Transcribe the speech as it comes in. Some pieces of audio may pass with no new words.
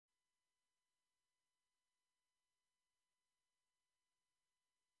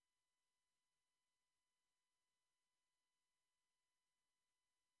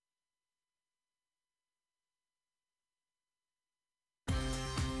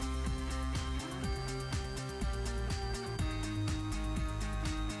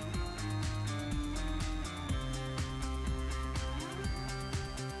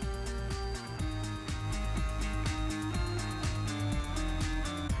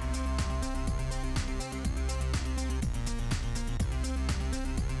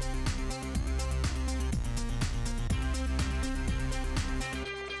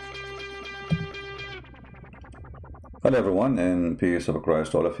Hello everyone, and peace of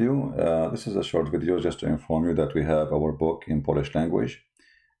Christ to all of you. This is a short video just to inform you that we have our book in Polish language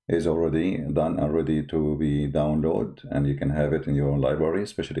is already done and ready to be downloaded, and you can have it in your own library,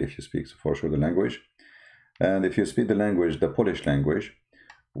 especially if you speak for sure the language. And if you speak the language, the Polish language,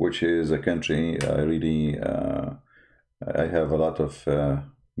 which is a country I have a lot of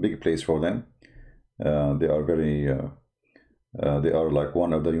big place for them. They are they are like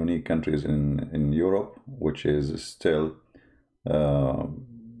one of the unique countries in Europe, which is still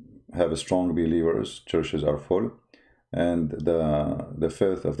have strong believers. Churches are full, and the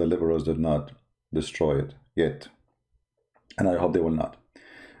faith of the liberals did not destroy it yet, and I hope they will not.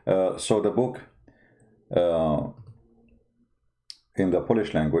 So the book in the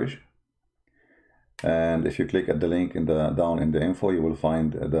Polish language, and if you click at the link down in the info, you will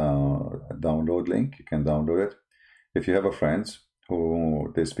find the download link. You can download it. If you have a friends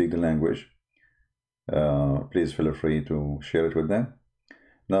who they speak the language, please feel free to share it with them.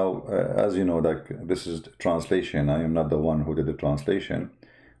 Now, as you know, like this is translation. I am not the one who did the translation,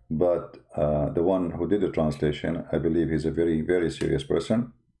 but the one who did the translation, I believe he's a very, very serious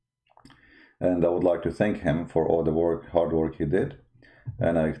person. And I would like to thank him for all the hard work he did.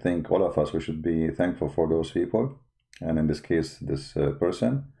 And I think all of us, we should be thankful for those people. And in this case, this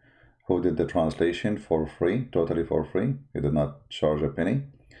person who did the translation for free, totally for free. He did not charge a penny,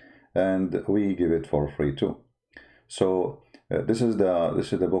 and we give it for free too. So this is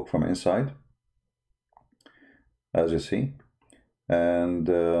the book from inside, as you see, and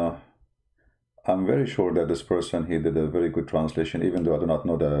I'm very sure that this person, he did a very good translation, even though I do not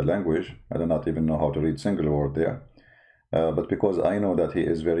know the language. I do not even know how to read single word there, but because I know that he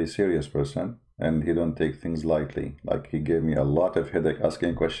is very serious person and he don't take things lightly. Like he gave me a lot of headache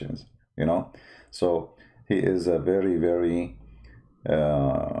asking questions, you know. So he is a very, very you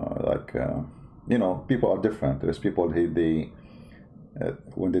know, people are different. There's people when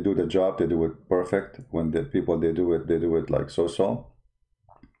they do the job, they do it perfect. When the people they do it like so.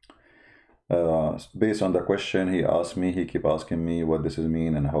 Based on the question he asked me, he keep asking me what this is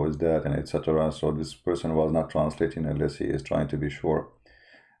mean and how is that and etc. So this person was not translating unless he is trying to be sure.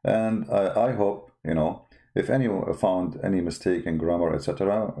 And I hope, you know, if anyone found any mistake in grammar,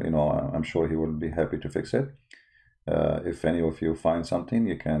 etc., you know, I'm sure he will be happy to fix it. If any of you find something,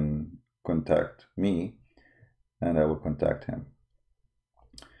 you can contact me and I will contact him.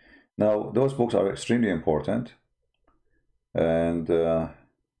 Now, those books are extremely important, and the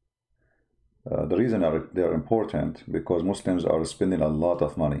reason they are important because Muslims are spending a lot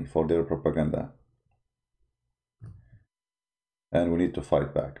of money for their propaganda, and we need to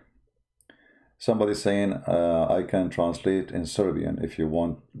fight back. Somebody saying, I can translate in Serbian if you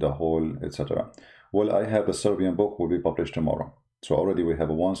want the whole, etc. Well, I have the Serbian book will be published tomorrow. So already we have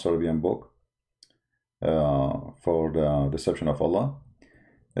one Serbian book for the Deception of Allah.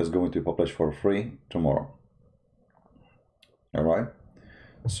 Is going to be published for free tomorrow. All right.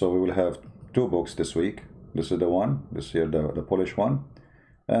 So we will have two books this week. This is the one, this here, the Polish one.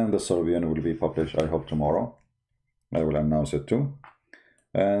 And the Serbian will be published, I hope, tomorrow. I will announce it too.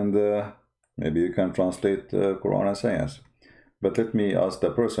 And maybe you can translate Quran and Science. But let me ask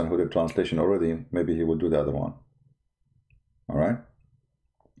the person who did translation already, maybe he will do the other one. All right.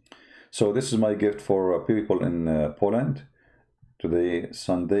 So this is my gift for people in Poland. Today,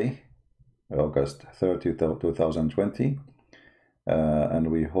 Sunday, August 30, 2020. And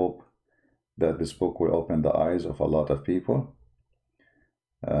we hope that this book will open the eyes of a lot of people.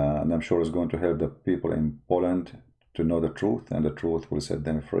 And I'm sure it's going to help the people in Poland to know the truth, and the truth will set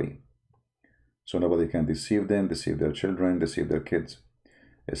them free. So nobody can deceive them, deceive their children, deceive their kids.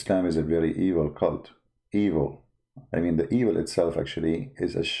 Islam is a very evil cult. Evil. I mean, the evil itself actually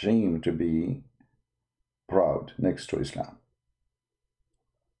is ashamed to be proud next to Islam.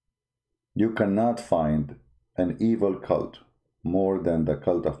 You cannot find an evil cult more than the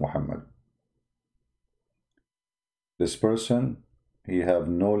cult of Muhammad. This person, he have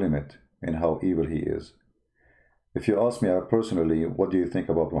no limit in how evil he is. If you ask me personally, what do you think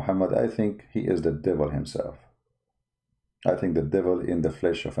about Muhammad? I think he is the devil himself. I think the devil in the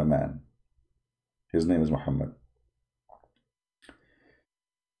flesh of a man. His name is Muhammad.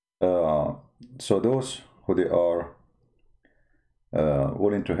 So those who they are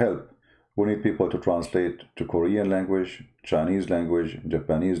willing to help, we need people to translate to Korean language, Chinese language,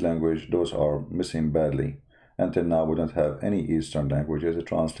 Japanese language. Those are missing badly. Until now, we don't have any Eastern languages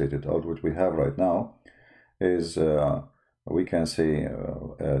translated. All what we have right now is, we can say,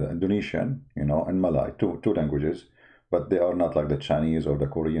 Indonesian, you know, and Malay, two languages, but they are not like the Chinese or the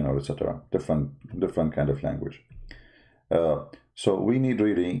Korean or etc. Different kind of language. So we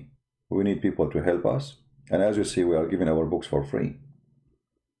need people to help us, And as you see, we are giving our books for free.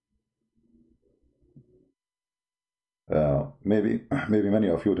 Maybe many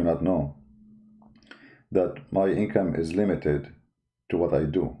of you do not know that my income is limited to what I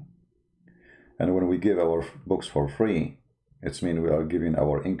do. And when we give our books for free, it means we are giving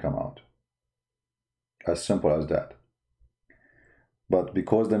our income out. As simple as that. But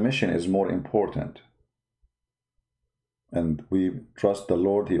because the mission is more important, and we trust the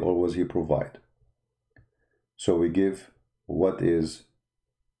Lord, He provide. So we give what is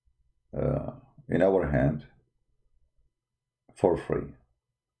in our hand for free.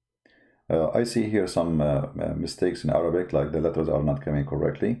 I see here some mistakes in Arabic, like the letters are not coming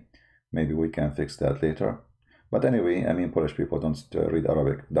correctly. Maybe we can fix that later. But anyway, I mean, Polish people don't read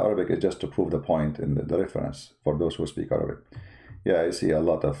Arabic. The Arabic is just to prove the point in the reference for those who speak Arabic. Yeah, I see a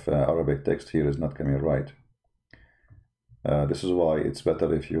lot of Arabic text here is not coming right. This is why it's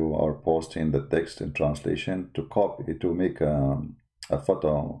better if you are posting the text in translation to make a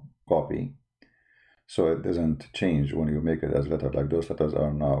photo copy, so it doesn't change when you make it as letter. Like those letters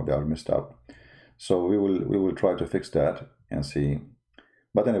are now, they are messed up. So we will try to fix that and see.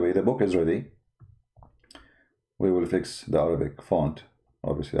 But anyway, the book is ready. We will fix the Arabic font.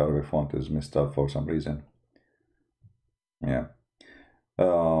 Obviously, the Arabic font is messed up for some reason. Yeah.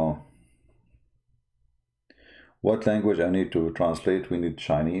 What language I need to translate? We need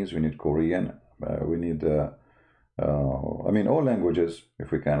Chinese, we need Korean, we need, I mean, all languages,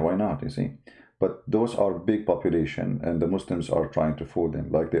 if we can, why not, you see? But those are big population, and the Muslims are trying to fool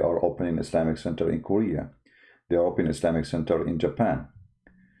them. Like they are opening Islamic center in Korea. They are opening Islamic center in Japan.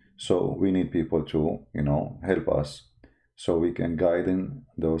 So we need people to, you know, help us so we can guide in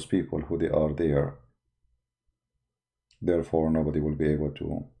those people who they are there. Therefore, nobody will be able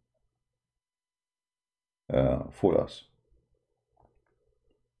to fool us.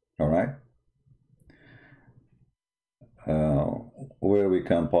 All right. Where we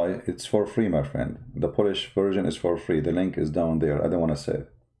can buy, it's for free, my friend. The Polish version is for free. The link is down there. I don't want to say it.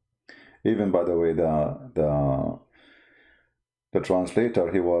 Even, by the way, the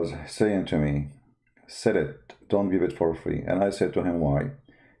translator, he was saying to me, "Sell it, don't give it for free." And I said to him, why?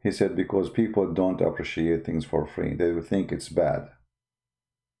 He said, because people don't appreciate things for free. They will think it's bad,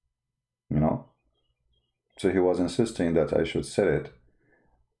 you know. So he was insisting that I should sell it.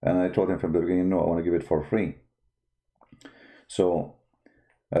 And I told him from the beginning, no, I want to give it for free. So,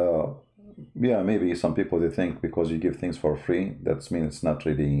 yeah, maybe some people, they think because you give things for free, that means it's not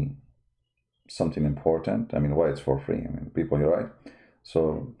really something important. I mean, why it's for free? I mean, people, you're right.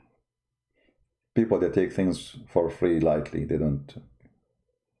 So, people that take things for free lightly, they don't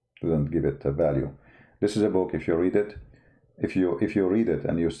give it a value. This is a book, if you read it, if you read it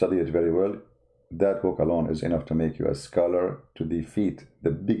and you study it very well, that book alone is enough to make you a scholar, to defeat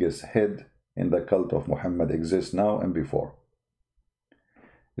the biggest head in the cult of Muhammad exists now and before.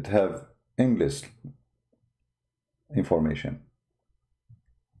 It have endless information.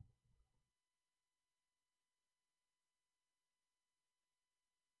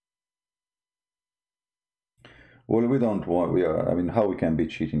 Well, we don't want, I mean, how we can be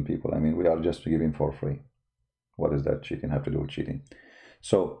cheating people? I mean, we are just giving for free. What does that cheating have to do with cheating?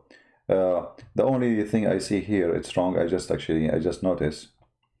 So, the only thing I see here, it's wrong. I just noticed,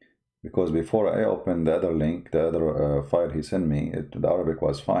 because before I opened the other link, the other file he sent me, the Arabic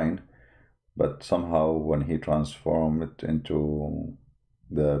was fine, but somehow when he transformed it into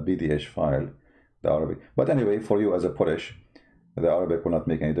the BDH file, the Arabic. But anyway, for you as a Polish, the Arabic will not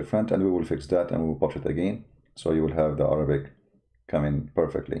make any difference, and we will fix that and we will publish it again. So you will have the Arabic coming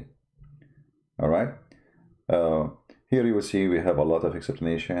perfectly. All right. Here you will see we have a lot of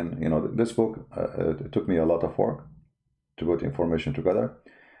explanation. You know, this book, it took me a lot of work to put information together.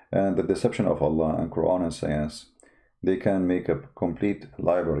 And the deception of Allah and Quran and science, they can make a complete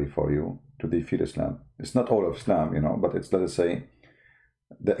library for you to defeat Islam. It's not all of Islam, you know, but it's, let us say,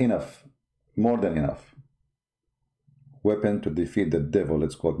 more than enough weapon to defeat the devil.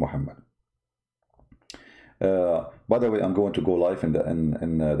 It's called Muhammad. By the way, I'm going to go live in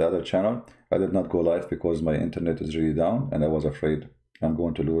the other channel. I did not go live because my internet is really down, and I was afraid I'm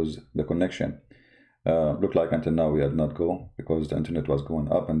going to lose the connection. Looked like until now we had not go because the internet was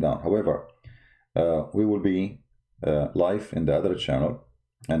going up and down. However, we will be live in the other channel,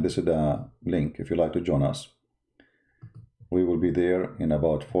 and this is the link if you'd like to join us. We will be there in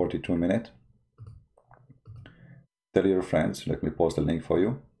about 42 minutes. Tell your friends. Let me post the link for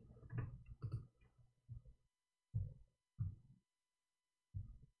you.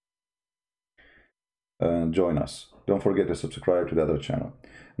 And join us. Don't forget to subscribe to the other channel.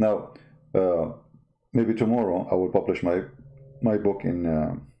 Now, maybe tomorrow I will publish my book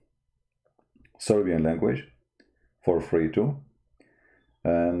in Serbian language for free too.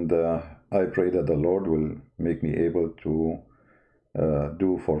 And I pray that the Lord will make me able to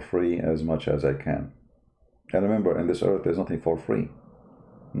do for free as much as I can. And remember, in this earth, there's nothing for free.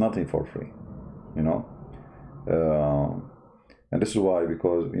 Nothing for free, you know. And this is why,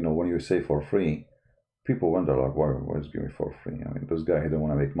 because, you know, when you say for free, people wonder, like, why is giving for free? I mean, this guy, he don't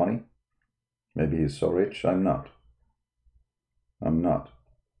want to make money. Maybe he's so rich. I'm not. I'm not.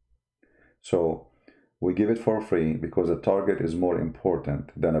 So we give it for free because the target is more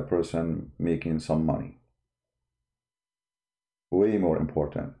important than a person making some money. Way more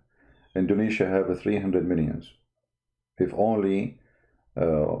important. Indonesia have 300 millions. If only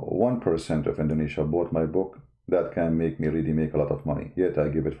 1% of Indonesia bought my book, that can make me really make a lot of money. Yet I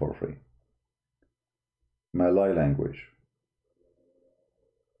give it for free. Malay language.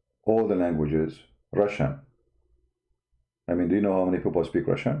 All the languages. Russian. I mean, do you know how many people speak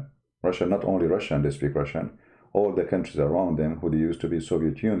Russian? Russia, not only Russian, they speak Russian. All the countries around them, who they used to be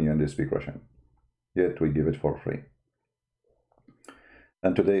Soviet Union, they speak Russian. Yet we give it for free.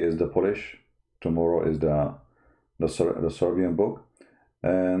 And today is the Polish. Tomorrow is the Serbian book.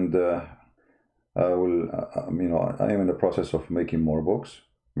 And I will, you know, I am in the process of making more books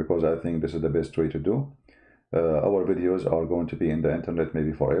because I think this is the best way to do. Our videos are going to be in the internet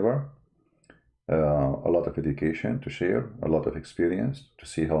maybe forever. A lot of education to share, a lot of experience to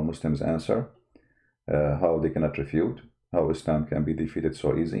see how Muslims answer, how they cannot refute, how Islam can be defeated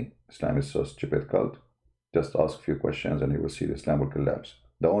so easy. Islam is so stupid cult. Just ask a few questions and you will see the Islam will collapse.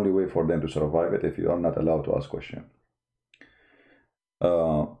 The only way for them to survive it if you are not allowed to ask questions.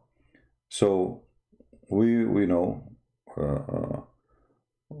 So we know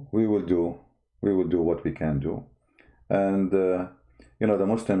we will do what we can do, and you know, the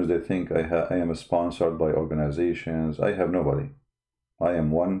Muslims, they think I am sponsored by organizations. I have nobody. I am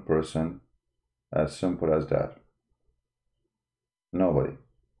one person, as simple as that. Nobody.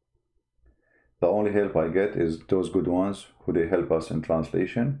 The only help I get is those good ones who they help us in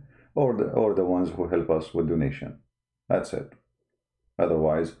translation, or the ones who help us with donation. That's it.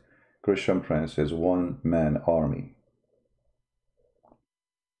 Otherwise, Christian Prince is one-man army.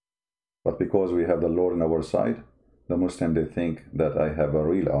 But because we have the Lord on our side, the Muslim, they think that I have a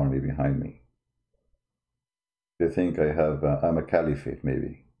real army behind me. They think I'm a caliphate,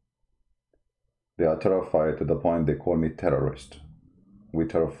 maybe. They are terrified to the point they call me terrorist. We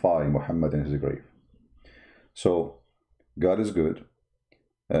terrify Muhammad in his grave. So, God is good,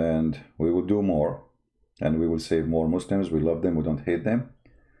 and we will do more, and we will save more Muslims. We love them, we don't hate them.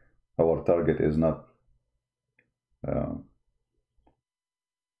 Our target is not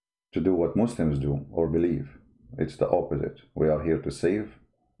to do what Muslims do or believe. It's the opposite. We are here to save,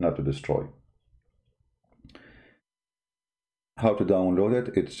 not to destroy. How to download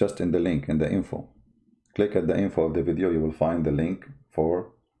it? It's just in the link, in the info. Click at the info of the video, you will find the link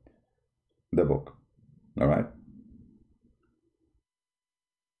for the book. All right?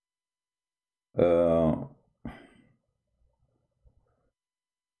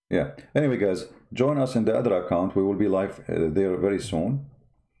 Yeah. Anyway, guys, join us in the other account. We will be live there very soon.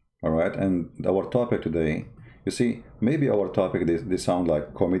 All right? And our topic today, you see, maybe our topic, they sound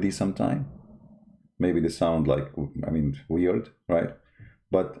like comedy sometime. Maybe they sound like, I mean, weird, right?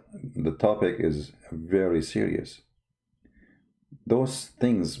 But the topic is very serious. Those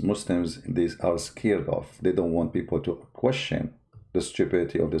things Muslims, they are scared of. They don't want people to question the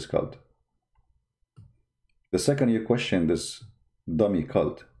stupidity of this cult. The second you question this dummy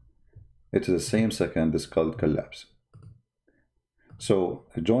cult, it's the same second this cult collapses. So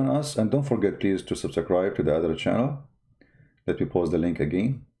join us, and don't forget, please, to subscribe to the other channel. Let me post the link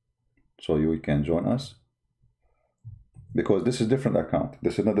again so you can join us, because this is a different account.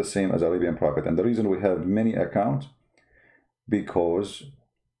 This is not the same as Arabian Prophet. And the reason we have many accounts, because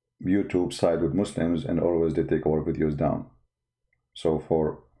YouTube side with Muslims and always they take our videos down. So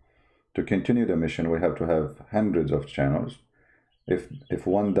to continue the mission, we have to have hundreds of channels. If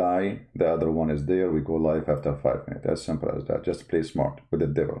one die, the other one is there. We go live after 5 minutes. As simple as that. Just play smart with the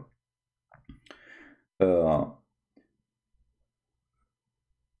devil.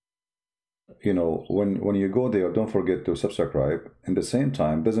 You know, when you go there, don't forget to subscribe. In the same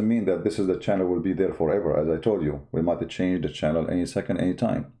time, doesn't mean that this is the channel will be there forever. As I told you, we might change the channel any second, any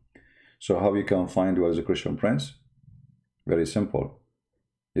time. So how you can find you as a Christian Prince? Very simple.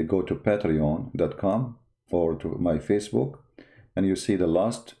 You go to patreon.com or to my Facebook, and you see the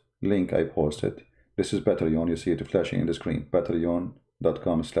last link I posted. This is Patreon. You see it flashing in the screen.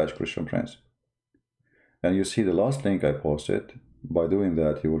 Patreon.com/Christian Prince. And you see the last link I posted. By doing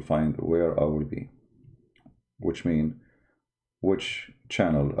that, you will find where I will be, which means which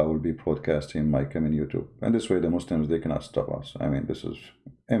channel I will be broadcasting my coming YouTube. And this way the Muslims, they cannot stop us. I mean, this is,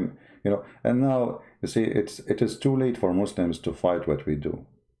 you know, and now, you see, it is too late for Muslims to fight what we do.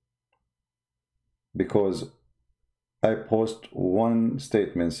 Because I post one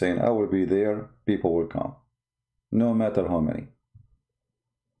statement saying, I will be there, people will come. No matter how many.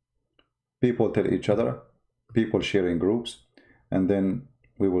 People tell each other, people sharing groups, and then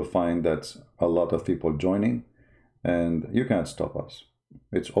we will find that a lot of people joining, and you can't stop us.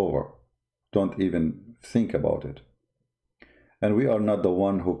 It's over. Don't even think about it. And we are not the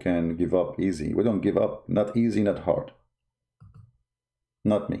one who can give up easy. We don't give up, not easy, not hard.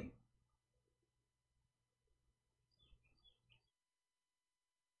 Not me.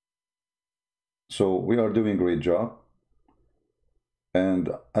 So we are doing a great job. And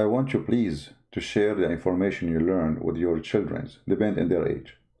I want you, please, to share the information you learn with your children, depend on their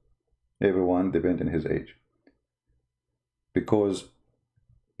age. Everyone depend on his age. Because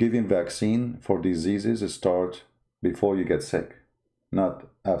giving vaccine for diseases start before you get sick, not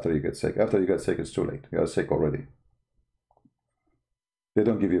after you get sick. After you get sick, it's too late. You are sick already. They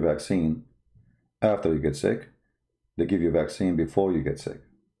don't give you vaccine after you get sick. They give you vaccine before you get sick.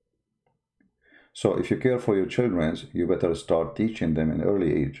 So if you care for your children, you better start teaching them in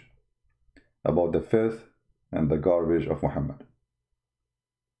early age about the filth and the garbage of Muhammad.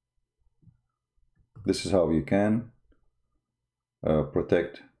 This is how you can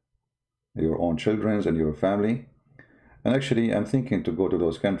protect your own children and your family. And actually, I'm thinking to go to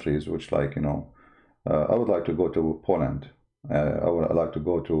those countries, which, like, you know, I would like to go to Poland. I would like to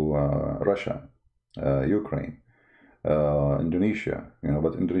go to Russia, Ukraine, Indonesia, you know,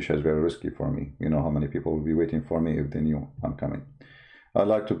 but Indonesia is very risky for me. You know how many people will be waiting for me if they knew I'm coming. I'd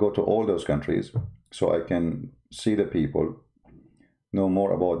like to go to all those countries so I can see the people, know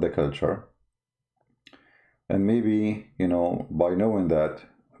more about the culture, and maybe, you know, by knowing that,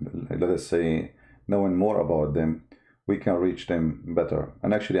 let us say, knowing more about them, we can reach them better.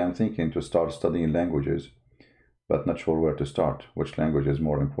 And actually, I'm thinking to start studying languages, but not sure where to start, which language is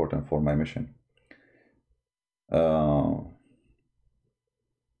more important for my mission.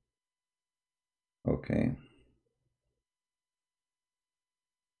 Okay.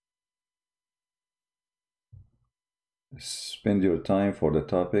 Spend your time for the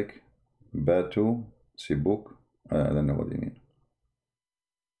topic. Batu, Sibuk. I don't know what you mean.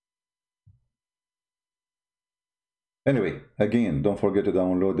 Anyway, again, don't forget to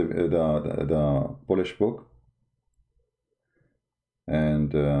download the Polish book.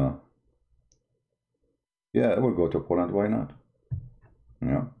 And yeah, I will go to Poland. Why not?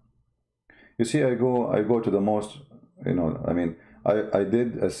 Yeah. You see, I go to the most, you know, I mean, I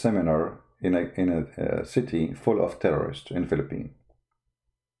did a seminar in a city full of terrorists in Philippines.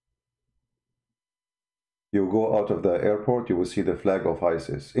 You go out of the airport, you will see the flag of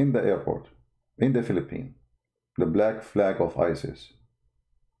ISIS in the airport, in the Philippines, the black flag of ISIS.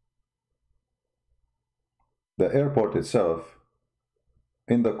 The airport itself,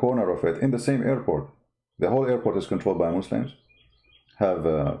 in the corner of it, in the same airport, the whole airport is controlled by Muslims, have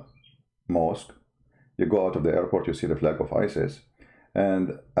a mosque. You go out of the airport, you see the flag of ISIS.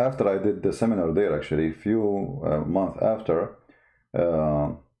 And after I did the seminar there, actually, a few months after,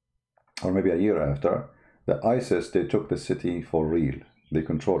 or maybe a year after, the ISIS, they took the city for real. They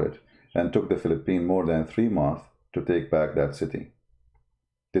controlled it and took the Philippines more than 3 months to take back that city.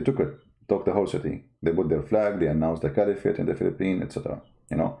 They took it, took the whole city. They put their flag, they announced the caliphate in the Philippines, etc.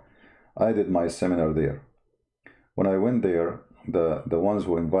 You know, I did my seminar there. When I went there, the ones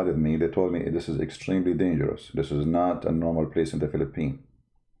who invited me, they told me this is extremely dangerous. This is not a normal place in the Philippines.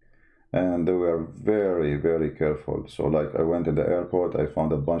 And they were very, very careful. So like I went to the airport, I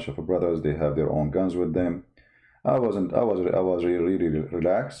found a bunch of brothers, they have their own guns with them. I was really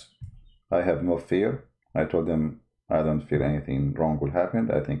relaxed. I have no fear. I told them I don't feel anything wrong will happen.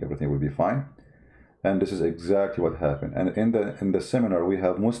 I think everything will be fine. And this is exactly what happened. And in the seminar, we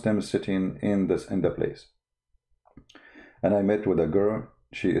have Muslims sitting in the place. And I met with a girl.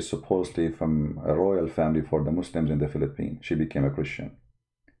 She is supposedly from a royal family for the Muslims in the Philippines. She became a Christian.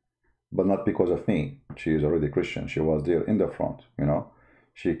 But not because of me. She is already Christian. She was there in the front, you know.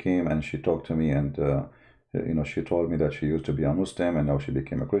 She came and she talked to me and, you know, she told me that she used to be a Muslim and now she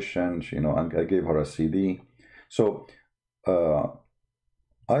became a Christian. She, you know, and I gave her a CD. So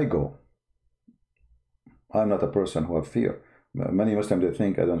I go. I'm not a person who have fear. Many Muslims, they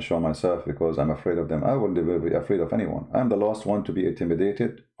think I don't show myself because I'm afraid of them. I wouldn't be afraid of anyone. I'm the last one to be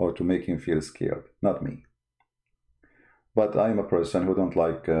intimidated or to make him feel scared, not me. But I'm a person who don't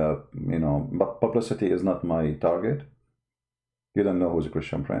like, you know, publicity is not my target. You don't know who's a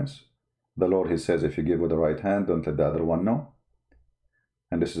Christian prince. The Lord, he says, if you give with the right hand, don't let the other one know.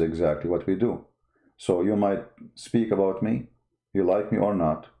 And this is exactly what we do. So you might speak about me, you like me or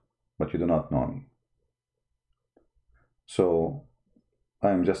not, but you do not know me. So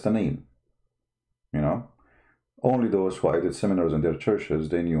I am just a name, you know. Only those who I did seminars in their churches,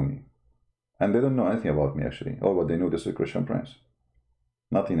 they knew me. And they don't know anything about me, actually. Oh, but they knew this is a Christian prince.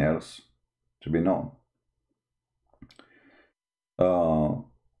 Nothing else to be known.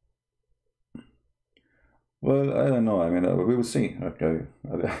 Well, I don't know. I mean, we will see. Okay,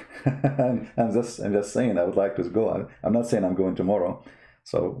 I'm just saying. I would like to go. I'm not saying I'm going tomorrow,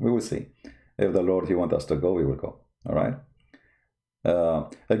 so we will see. If the Lord He wants us to go, we will go. All right.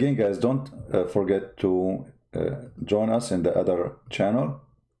 Again, guys, don't forget to join us in the other channel.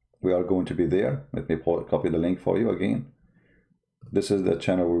 We are going to be there. Let me copy the link for you again. This is the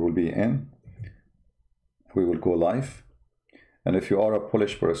channel we will be in. We will go live. And if you are a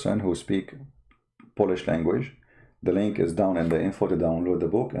Polish person who speak Polish language, the link is down in the info to download the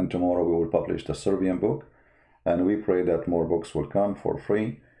book. And tomorrow we will publish the Serbian book. And we pray that more books will come for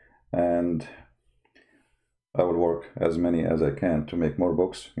free. And I will work as many as I can to make more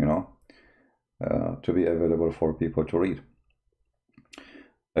books, you know, to be available for people to read.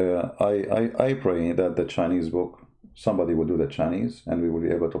 I pray that the Chinese book, somebody will do the Chinese and we will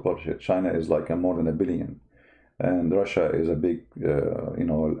be able to publish it. China is like more than 1 billion. And Russia is a big, you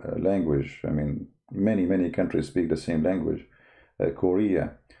know, language. I mean, many countries speak the same language.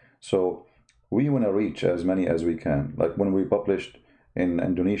 Korea. So we want to reach as many as we can. Like when we published in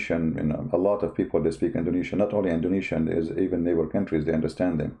Indonesian, you know, a lot of people, they speak Indonesian. Not only Indonesian, is even neighbor countries, they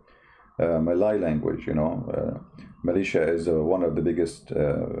understand them. Malay language, you know. Malaysia is one of the biggest,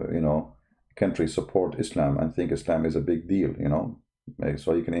 you know, countries support Islam and think Islam is a big deal, you know.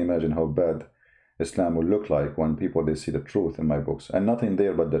 So you can imagine how bad Islam will look like when people, they see the truth in my books. And nothing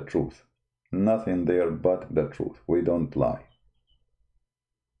there but the truth. Nothing there but the truth. We don't lie.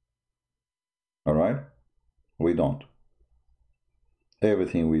 All right? We don't.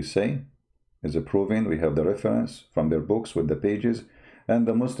 Everything we say is approving. We have the reference from their books with the pages. And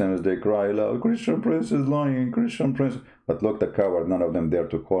the Muslims, they cry aloud, Christian prince is lying, Christian prince. But look, the coward, none of them dare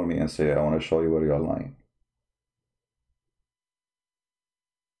to call me and say, I want to show you where you are lying.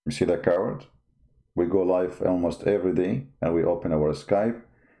 You see that coward? We go live almost every day and we open our Skype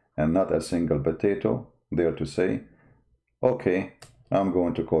and not a single potato there to say, okay, I'm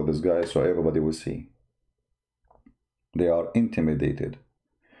going to call this guy so everybody will see. They are intimidated.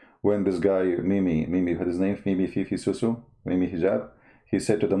 When this guy, Mimi, what his name? Mimi Fifi Susu, Mimi Hijab, he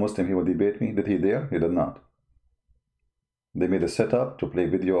said to the Muslim he would debate me. Did he dare? He did not. They made a setup to play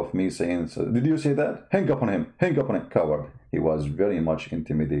video of me saying, did you say that? Hang up on him, coward. He was very much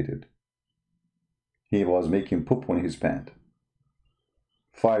intimidated. He was making poop on his pant.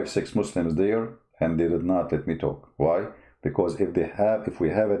 5, 6 Muslims there, and they did not let me talk. Why? Because if we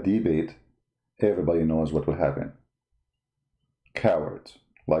have a debate, everybody knows what will happen. Cowards,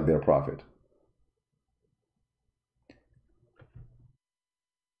 like their prophet.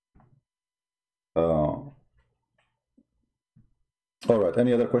 All right,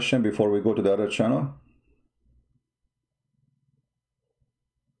 any other question before we go to the other channel?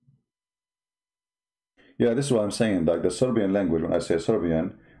 Yeah, this is what I'm saying, like the Serbian language, when I say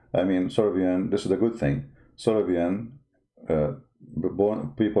Serbian, I mean Serbian, this is a good thing. Serbian,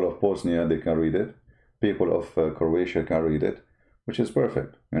 people of Bosnia, they can read it. People of Croatia can read it, which is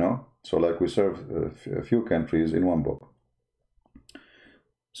perfect, you know? So like we serve a few countries in one book.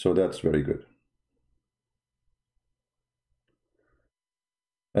 So that's very good.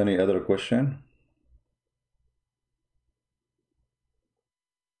 Any other question?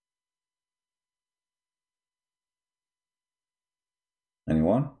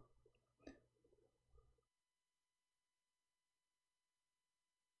 Anyone?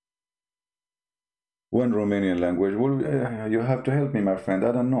 When Romanian language? Well, you have to help me, my friend.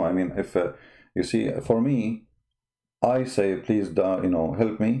 I don't know. I mean, if you see, for me, I say, please, you know,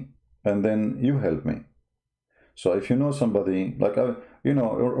 help me, and then you help me. So if you know somebody, like, you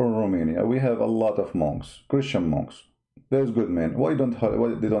know, in Romania, we have a lot of monks, Christian monks. There's good men. Why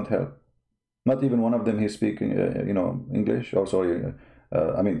they don't help? Not even one of them is speaking, you know, English. Oh, sorry,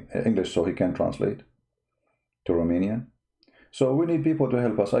 I mean English, so he can translate to Romanian. So we need people to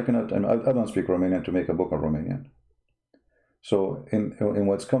help us. I cannot. I don't speak Romanian to make a book on Romanian. So in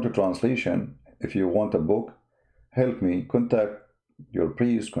what's come to translation, if you want a book, help me. Contact your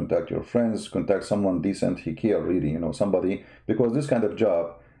priest, contact your friends, contact someone decent. He care really, you know, somebody, because this kind of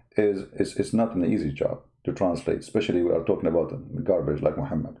job is not an easy job to translate. Especially we are talking about garbage like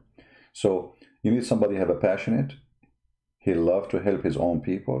Muhammad. So you need somebody have a passionate. He love to help his own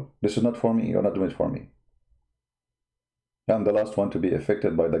people. This is not for me. You're not doing it for me. And the last one, to be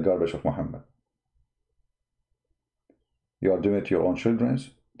affected by the garbage of Muhammad. You are doing it to your own children,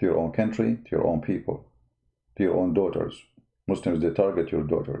 to your own country, to your own people, to your own daughters. Muslims, they target your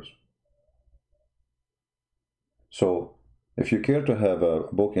daughters. So, if you care to have a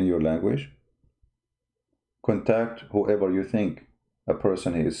book in your language, contact whoever you think a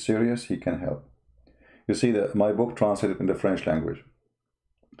person is serious, he can help. You see that my book translated in the French language.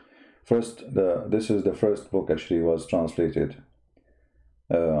 This is the first book actually was translated.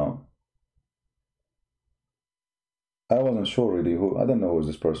 I wasn't sure really I don't know who is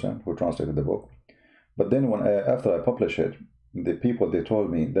this person who translated the book. But then after I published it, the people, they told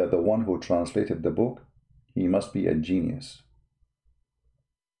me that the one who translated the book, he must be a genius.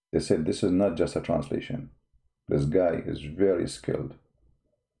 They said this is not just a translation. This guy is very skilled.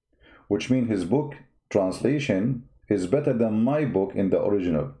 Which means his book translation is better than my book in the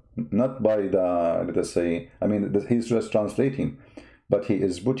original. Not by the, let us say, I mean, he's just translating, but he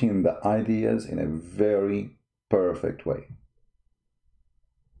is putting the ideas in a very perfect way.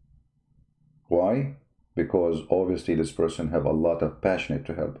 Why? Because obviously this person have a lot of passion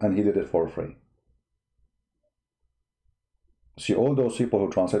to help, and he did it for free. See, all those people who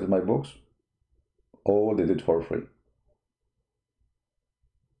translated my books, all they did for free.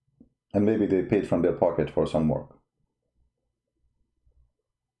 And maybe they paid from their pocket for some work.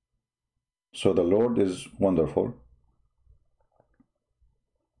 So the Lord is wonderful,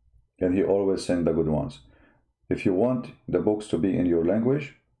 and He always sends the good ones. If you want the books to be in your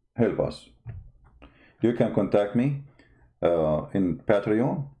language, help us. You can contact me in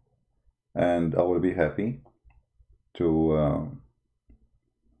Patreon, and I will be happy to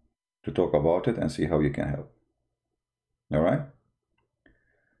talk about it and see how you can help. All right?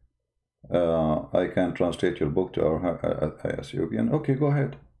 I can translate your book to our Ethiopian. Okay, go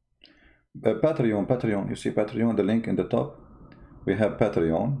ahead. Patreon. You see Patreon, the link in the top? We have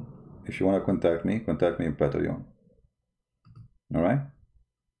Patreon. If you want to contact me in Patreon. All right?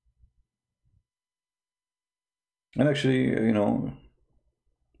 And actually, you know,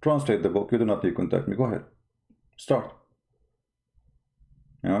 translate the book. You do not need to contact me. Go ahead. Start.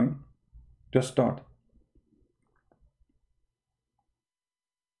 All right? Just start.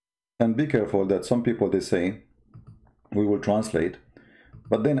 And be careful that some people, they say, we will translate.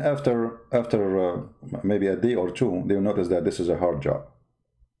 But then after maybe a day or two, they will notice that this is a hard job.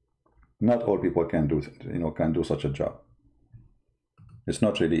 Not all people can do such a job. It's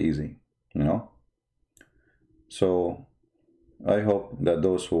not really easy, you know. So I hope that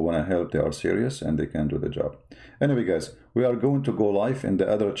those who want to help, they are serious and they can do the job. Anyway, guys, we are going to go live in the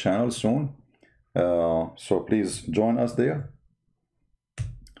other channel soon. So please join us there.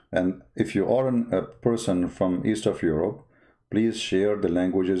 And if you are a person from East of Europe, please share the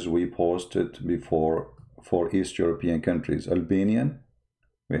languages we posted before for East European countries. Albanian,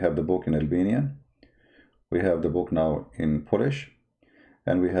 we have the book in Albanian. We have the book now in Polish.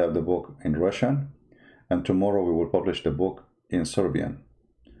 And we have the book in Russian. And tomorrow we will publish the book in Serbian.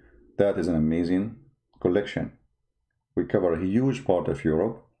 That is an amazing collection. We cover a huge part of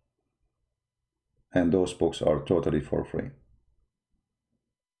Europe. And those books are totally for free.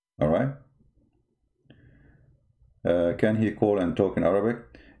 All right? Can he call and talk in Arabic?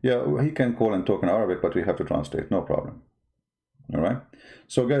 Yeah, he can call and talk in Arabic, but we have to translate, no problem. All right?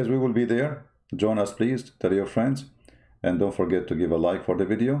 So guys, we will be there. Join us, please. Tell your friends. And don't forget to give a like for the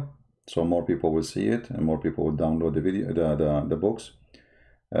video, so more people will see it and more people will download the video, the books.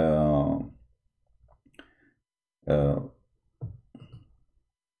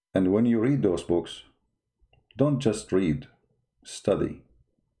 And when you read those books, don't just read, study.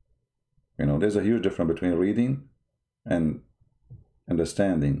 You know, there's a huge difference between reading and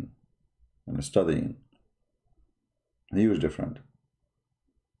understanding and studying. A huge difference.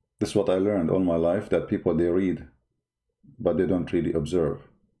 This is what I learned all my life, that people, they read, but they don't really observe.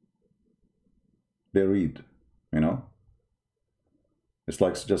 They read, you know. It's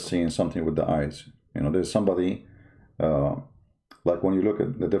like just seeing something with the eyes. You know, there's somebody, like when you look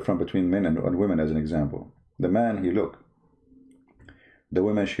at the difference between men and women as an example. The man, he look. The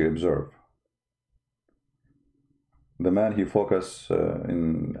women, she observe. The man, he focus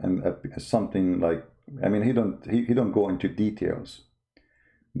in something like, I mean, he don't go into details.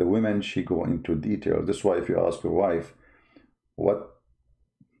 The women, she go into details. That's why if you ask your wife, what,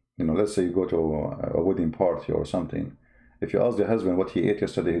 you know, let's say you go to a wedding party or something. If you ask the husband what he ate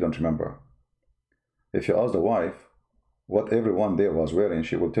yesterday, he don't remember. If you ask the wife what everyone there was wearing,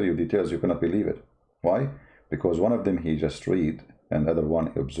 she will tell you details. You cannot believe it. Why? Because one of them, he just read, and the other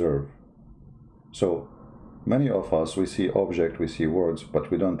one observe. So many of us, we see object, we see words, but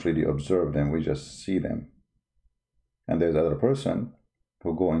we don't really observe them. We just see them. and there's other person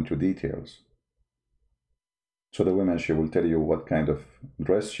who go into details. So the woman, she will tell you what kind of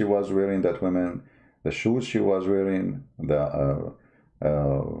dress she was wearing, that woman, the shoes she was wearing, the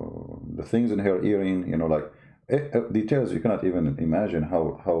things in her earring, you know, like details you cannot even imagine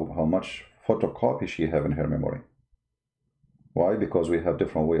how much photocopy she have in her memory. Why? Because we have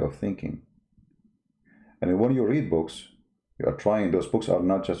different way of thinking. And when you read books, you are trying, those books are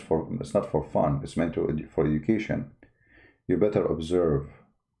not just for, it's not for fun, it's meant for education. You better observe,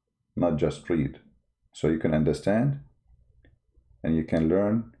 not just read, so you can understand and you can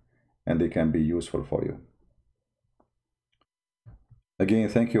learn and they can be useful for you. Again,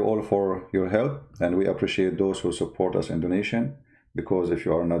 thank you all for your help, and we appreciate those who support us in donation, because if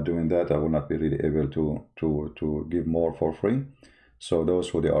you are not doing that, I will not be really able to give more for free. So those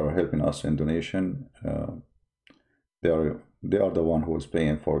who they are helping us in donation, they are the one who is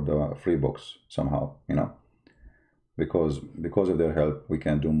paying for the free books somehow, you know, because of their help we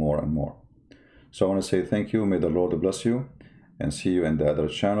can do more and more. So I want to say thank you. May the Lord bless you, and see you in the other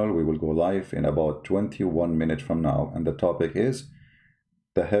channel. We will go live in about 21 minutes from now, and the topic is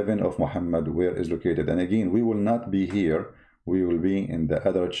the heaven of Muhammad, where is located. And again, we will not be here, we will be in the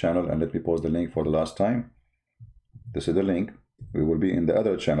other channel. And let me post the link for the last time. This is the link. We will be in the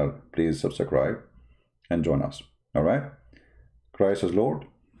other channel. Please subscribe and join us. All right. Christ is Lord,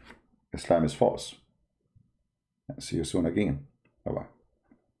 Islam is false. See you soon again. Bye bye.